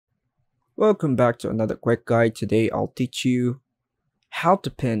Welcome back to another quick guide. Today I'll teach you how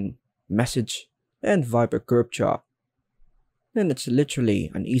to pin, message, and Viber group chat. And it's literally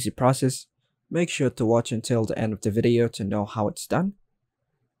an easy process. Make sure to watch until the end of the video to know how it's done.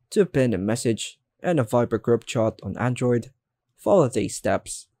 To pin a message and a Viber group chat on Android, follow these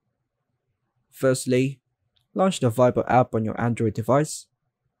steps. Firstly, launch the Viber app on your Android device.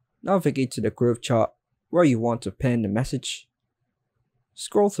 Navigate to the group chat where you want to pin the message.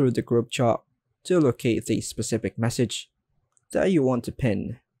 Scroll through the group chat to locate the specific message that you want to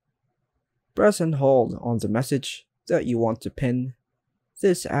pin. Press and hold on the message that you want to pin.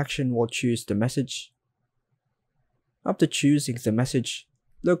 This action will choose the message. After choosing the message,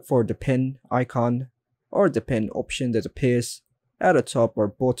 look for the pin icon or the pin option that appears at the top or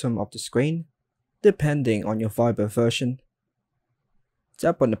bottom of the screen, depending on your Viber version.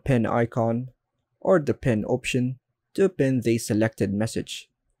 Tap on the pin icon or the pin option to pin the selected message.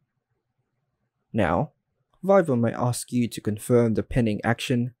 Now, Viber may ask you to confirm the pinning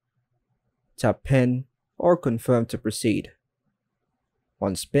action. Tap pin or confirm to proceed.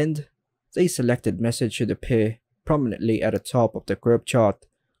 Once pinned, the selected message should appear prominently at the top of the group chat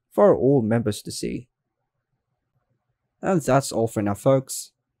for all members to see. And that's all for now,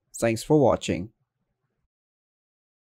 folks. Thanks for watching.